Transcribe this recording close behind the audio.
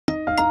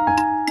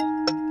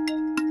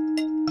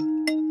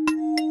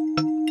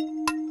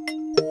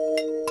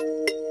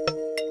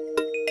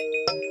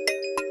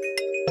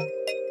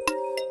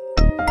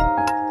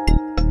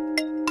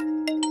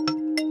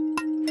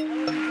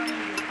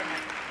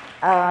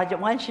I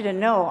want you to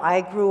know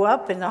I grew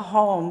up in a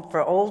home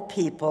for old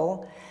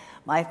people.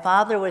 My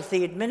father was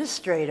the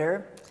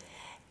administrator,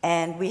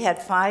 and we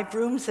had 5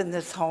 rooms in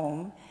this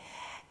home.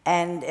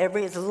 And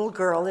as a little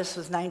girl, this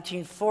was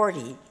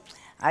 1940,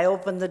 I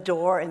opened the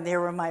door, and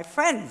there were my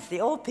friends, the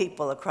old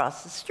people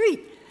across the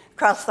street,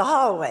 across the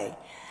hallway.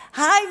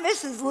 Hi,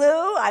 Mrs.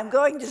 Lou, I'm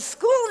going to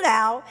school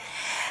now.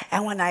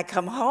 And when I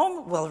come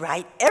home, we'll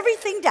write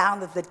everything down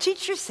that the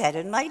teacher said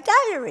in my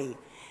diary.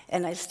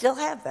 And I still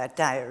have that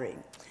diary.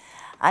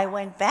 I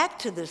went back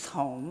to this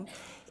home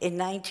in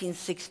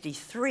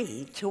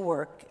 1963 to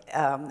work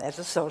as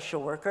a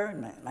social worker,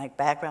 and my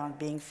background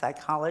being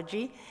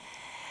psychology.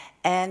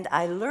 And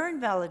I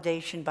learned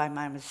validation by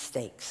my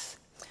mistakes.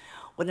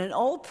 When an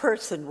old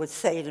person would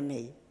say to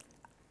me,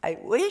 I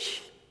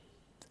wish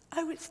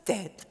I was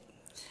dead,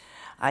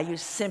 I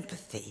use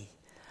sympathy.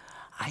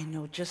 I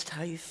know just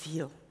how you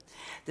feel.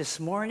 This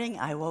morning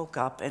I woke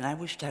up and I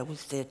wished I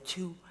was dead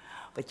too.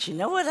 But you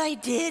know what I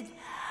did?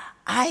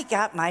 I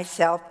got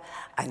myself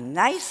a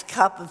nice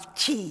cup of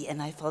tea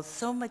and I felt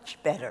so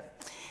much better.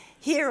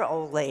 Here,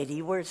 old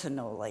lady, where's an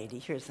old lady?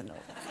 Here's an old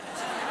lady.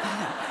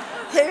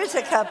 Here's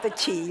a cup of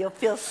tea. You'll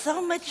feel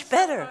so much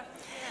better.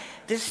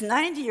 This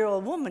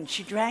 90-year-old woman,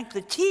 she drank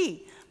the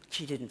tea, but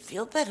she didn't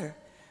feel better.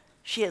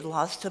 She had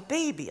lost a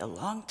baby a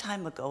long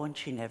time ago and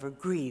she never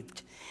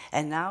grieved.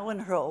 And now in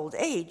her old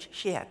age,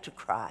 she had to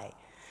cry.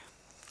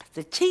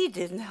 The tea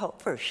didn't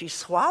help her. She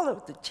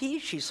swallowed the tea,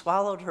 she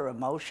swallowed her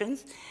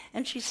emotions,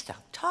 and she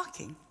stopped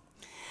talking.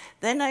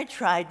 Then I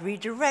tried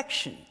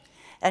redirection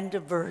and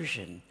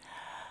diversion.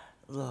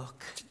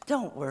 Look,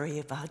 don't worry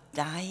about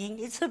dying.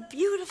 It's a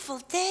beautiful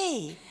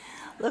day.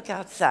 Look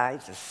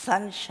outside, the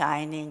sun's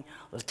shining.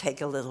 We'll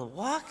take a little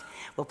walk.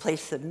 We'll play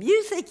some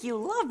music. You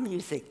love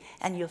music,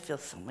 and you'll feel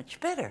so much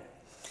better.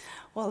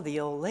 Well, the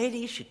old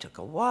lady, she took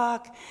a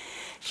walk.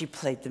 She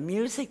played the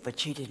music, but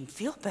she didn't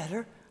feel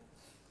better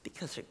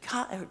because her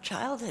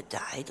child had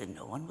died and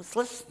no one was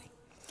listening.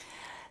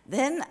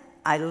 Then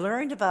I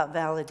learned about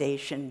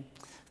validation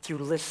through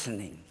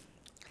listening.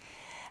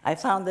 I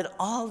found that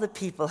all the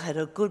people had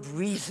a good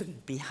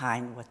reason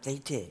behind what they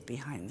did,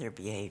 behind their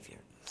behavior.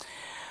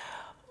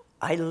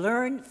 I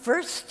learned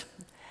first,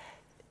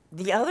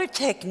 the other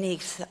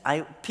techniques,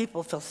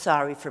 people feel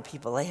sorry for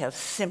people, they have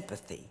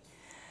sympathy.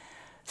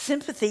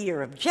 Sympathy,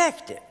 you're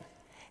objective.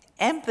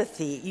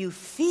 Empathy, you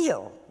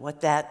feel what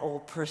that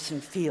old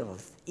person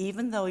feels.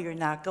 Even though you're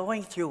not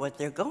going through what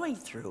they're going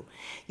through,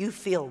 you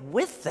feel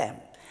with them,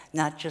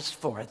 not just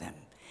for them.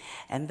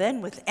 And then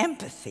with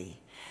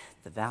empathy,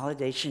 the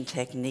validation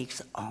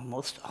techniques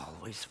almost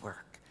always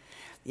work.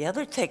 The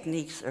other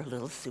techniques are a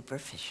little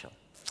superficial.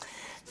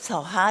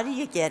 So how do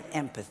you get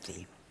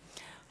empathy?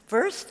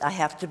 First, I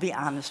have to be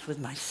honest with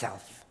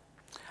myself.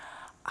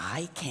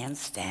 I can't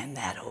stand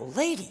that old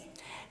lady.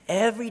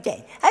 Every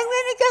day, I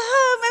want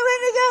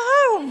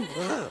to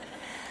go home.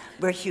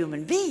 We're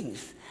human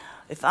beings.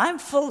 If I'm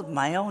full of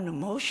my own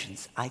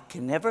emotions, I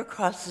can never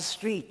cross the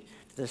street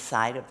to the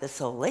side of this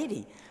old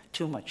lady.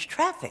 Too much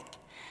traffic.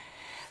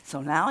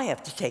 So now I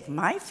have to take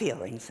my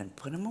feelings and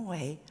put them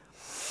away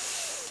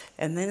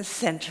and then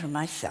center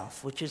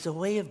myself, which is a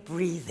way of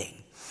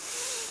breathing.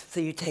 So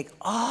you take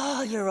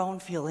all your own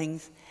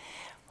feelings,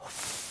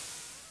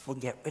 we'll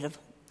get rid of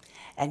them,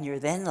 and you're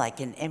then like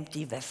an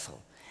empty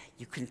vessel.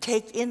 You can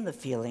take in the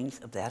feelings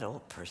of that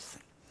old person.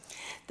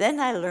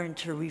 Then I learned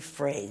to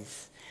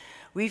rephrase.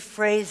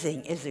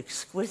 Rephrasing is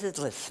exquisite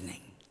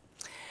listening.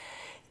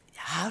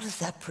 How does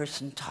that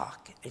person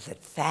talk? Is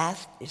it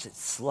fast? Is it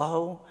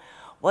slow?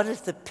 What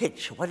is the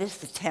pitch? What is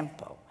the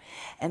tempo?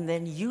 And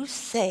then you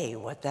say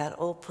what that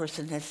old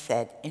person has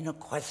said in a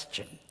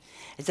question,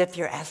 as if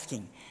you're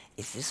asking,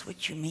 is this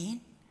what you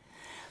mean?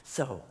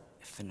 So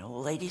if an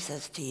old lady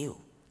says to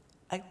you,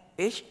 I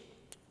wish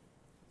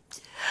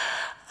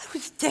I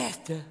was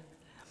dead.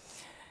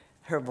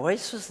 Her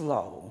voice was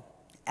low.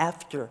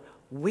 After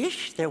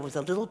wish, there was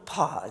a little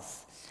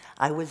pause.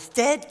 I was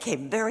dead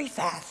came very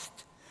fast.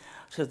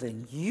 So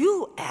then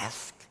you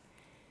ask,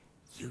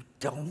 you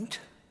don't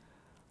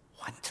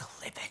want to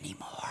live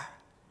anymore.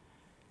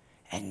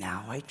 And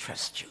now I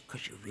trust you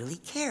because you really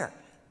care.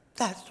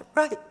 That's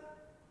right.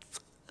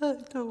 I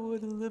don't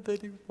want to live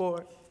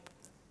anymore.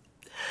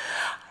 I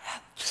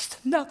have just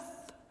enough.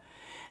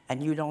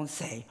 And you don't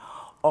say,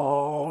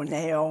 oh,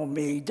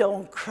 Naomi,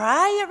 don't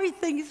cry.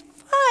 Everything's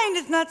fine.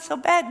 It's not so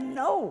bad.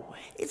 No,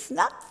 it's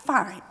not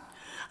fine.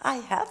 I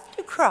have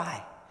to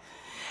cry.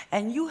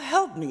 And you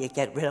help me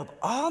get rid of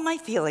all my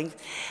feelings,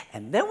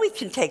 and then we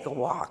can take a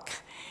walk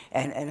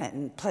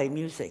and play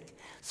music.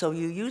 So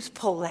you use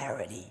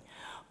polarity.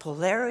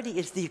 Polarity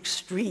is the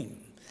extreme,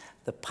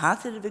 the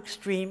positive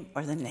extreme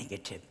or the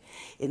negative.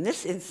 In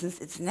this instance,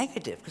 it's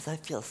negative because I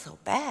feel so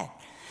bad.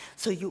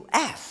 So you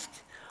ask,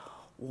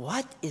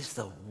 what is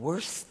the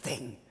worst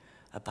thing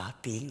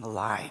about being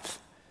alive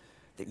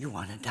that you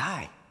want to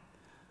die?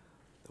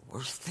 The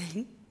worst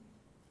thing?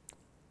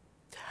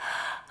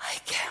 I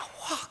can't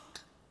walk.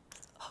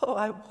 Oh,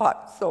 I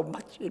walked so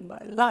much in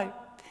my life.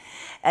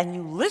 And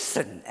you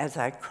listen as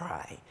I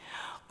cry.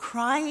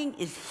 Crying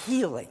is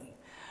healing.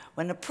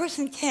 When a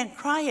person can't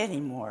cry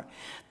anymore,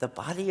 the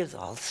body is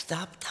all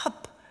stopped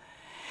up.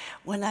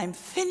 When I'm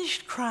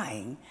finished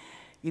crying,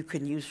 you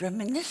can use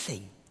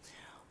reminiscing.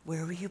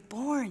 Where were you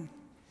born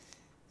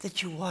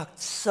that you walked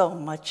so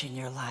much in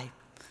your life?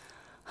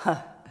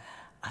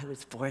 I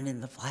was born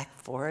in the Black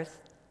Forest,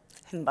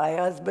 and my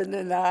husband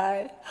and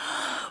I,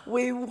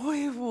 we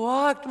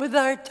walked with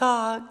our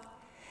dog,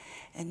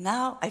 and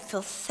now I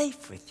feel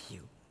safe with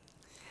you.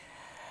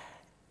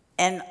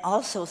 And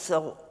also,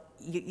 so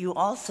you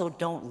also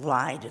don't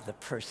lie to the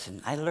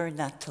person. I learned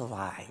not to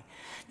lie.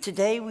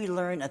 Today we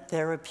learn a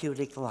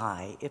therapeutic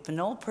lie. If an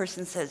old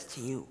person says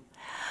to you,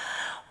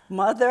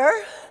 Mother,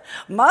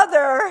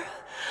 Mother,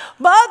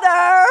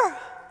 Mother,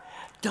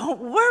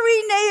 don't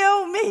worry,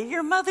 Naomi,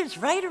 your mother's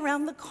right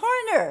around the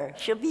corner.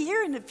 She'll be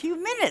here in a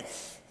few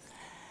minutes.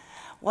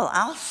 Well,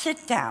 I'll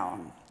sit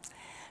down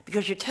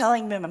because you're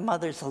telling me my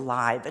mother's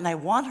alive, and I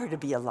want her to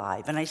be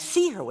alive, and I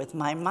see her with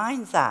my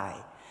mind's eye.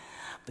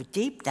 But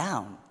deep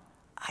down,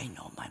 I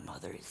know my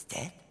mother is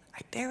dead. I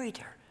buried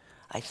her.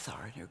 I saw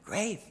her in her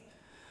grave.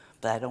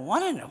 But I don't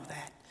want to know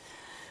that.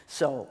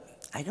 So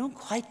I don't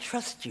quite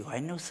trust you. I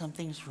know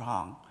something's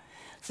wrong.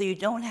 So you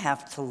don't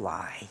have to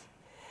lie.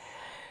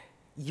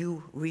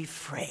 You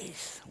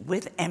rephrase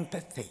with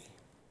empathy.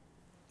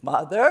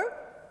 Mother?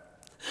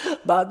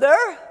 Mother?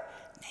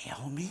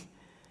 Naomi,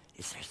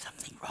 is there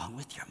something wrong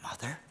with your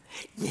mother?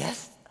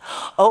 Yes.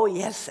 Oh,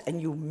 yes.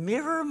 And you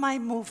mirror my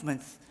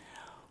movements.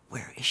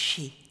 Where is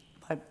she?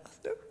 My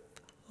mother.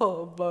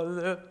 Oh,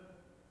 mother.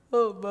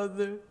 Oh,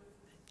 mother.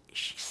 Is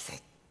she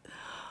sick?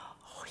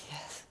 Oh,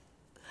 yes.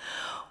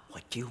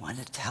 What do you want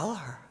to tell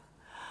her?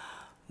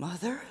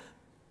 Mother,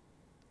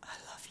 I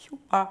love you,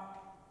 Mom.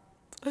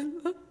 I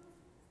love you.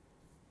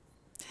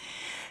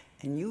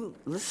 And you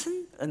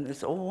listen, and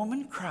this old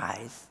woman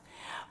cries.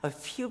 A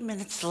few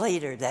minutes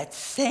later, that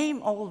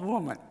same old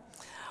woman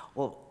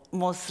will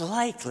most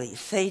likely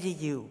say to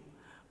you,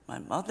 my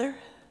mother,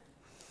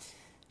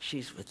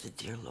 she's with the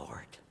dear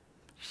Lord.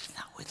 She's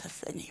not with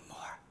us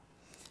anymore.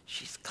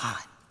 She's gone.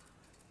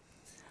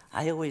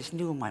 I always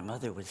knew my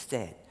mother was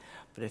dead,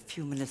 but a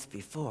few minutes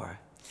before,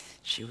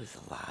 she was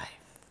alive.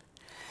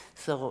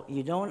 So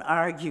you don't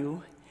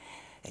argue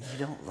and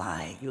you don't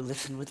lie. You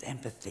listen with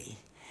empathy.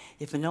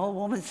 If an old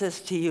woman says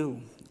to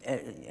you,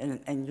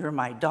 and you're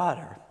my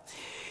daughter,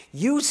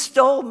 you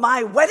stole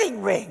my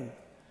wedding ring,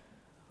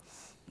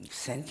 you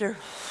send her.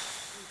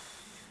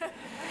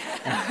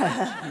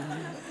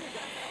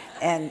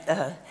 And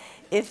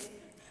if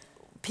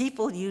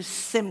people use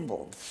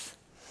symbols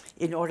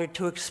in order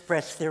to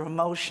express their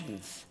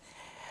emotions,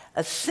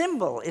 a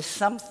symbol is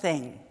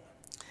something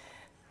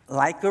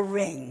like a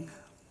ring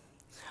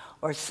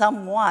or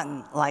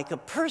someone like a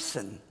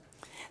person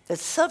that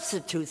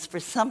substitutes for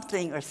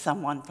something or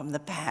someone from the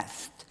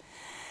past.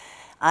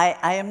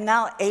 I am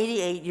now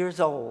 88 years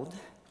old,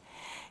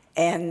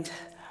 and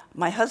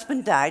my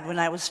husband died when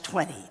I was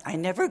 20. I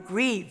never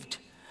grieved.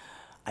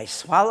 I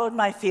swallowed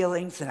my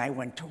feelings and I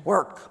went to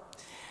work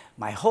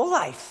my whole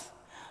life.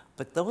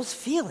 But those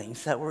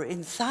feelings that were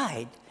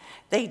inside,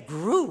 they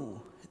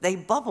grew, they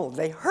bubbled,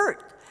 they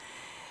hurt.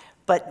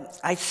 But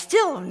I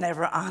still am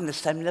never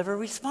honest, I'm never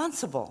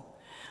responsible.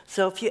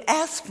 So if you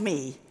ask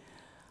me,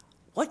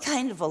 what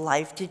kind of a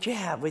life did you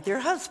have with your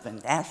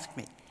husband? Ask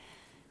me.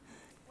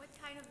 What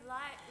kind of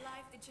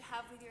life did you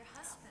have with your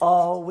husband?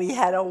 Oh, we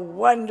had a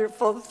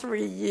wonderful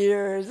 3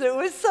 years. It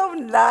was so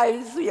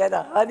nice. We had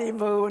a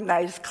honeymoon,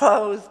 nice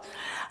clothes.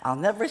 I'll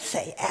never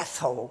say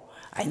asshole.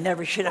 I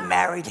never should have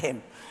married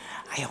him.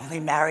 I only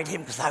married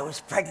him because I was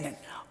pregnant.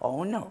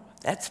 Oh, no,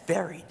 that's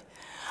buried.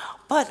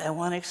 But I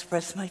want to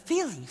express my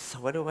feelings, so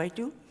what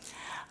do?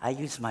 I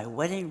use my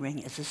wedding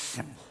ring as a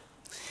symbol.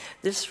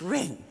 This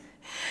ring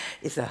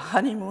is a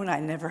honeymoon I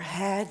never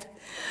had,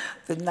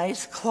 the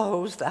nice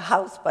clothes, the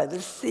house by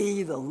the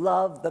sea, the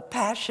love, the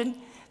passion.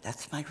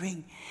 That's my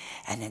ring.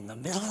 And in the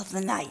middle of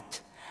the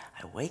night,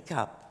 I wake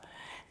up,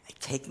 I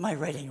take my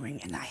wedding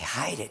ring, and I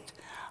hide it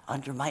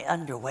under my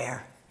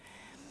underwear.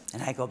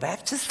 And I go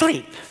back to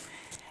sleep.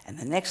 And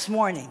the next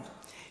morning,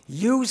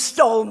 you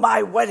stole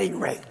my wedding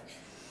ring.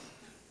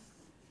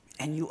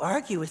 And you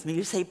argue with me.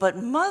 You say, but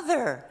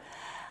Mother,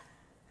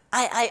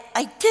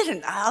 I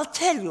didn't. I'll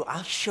tell you.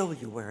 I'll show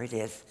you where it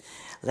is.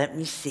 Let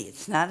me see.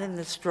 It's not in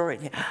this drawer.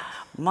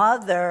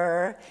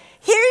 Mother,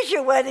 here's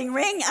your wedding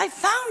ring. I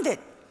found it.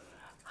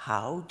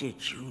 How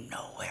did you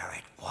know where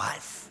it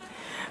was?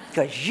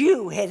 Because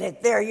you hid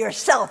it there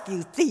yourself,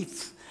 you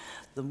thief.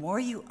 The more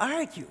you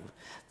argue,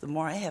 the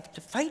more I have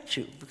to fight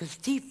you, because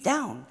deep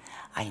down,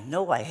 I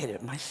know I hid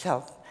it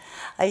myself.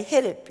 I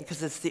hid it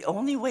because it's the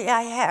only way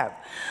I have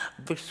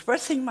of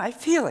expressing my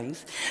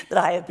feelings that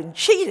I have been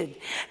cheated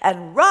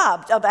and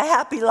robbed of a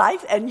happy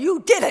life, and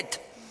you did it.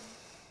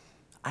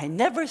 I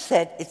never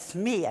said, it's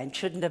me, I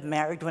shouldn't have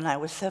married when I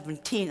was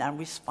 17, I'm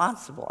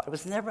responsible. I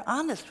was never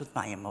honest with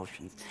my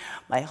emotions.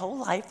 My whole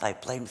life, I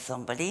blamed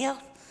somebody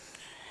else.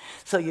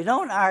 So you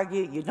don't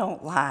argue, you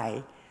don't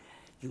lie.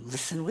 You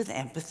listen with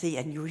empathy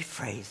and you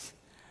rephrase.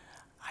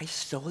 I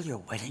stole your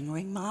wedding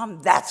ring,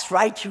 Mom? That's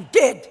right, you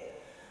did.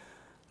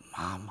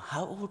 Mom,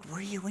 how old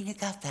were you when you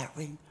got that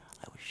ring?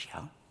 I was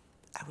young.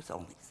 I was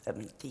only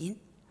 17.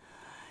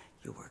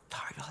 You worked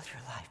hard all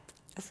your life.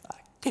 Yes, I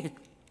did.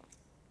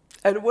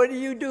 And what do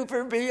you do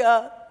for me,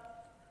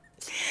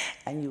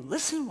 And you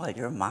listen while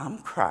your mom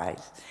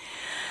cries.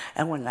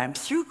 And when I'm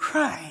through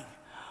crying,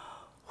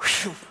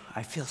 whew,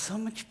 I feel so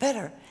much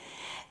better.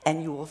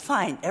 And you will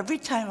find every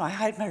time I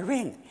hide my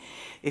ring,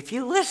 if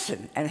you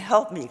listen and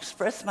help me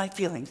express my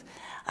feelings,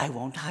 I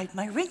won't hide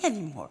my ring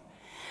anymore.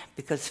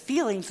 Because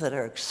feelings that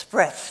are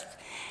expressed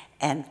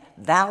and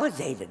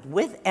validated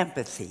with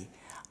empathy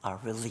are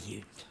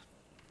relieved.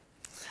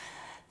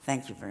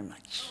 Thank you very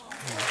much.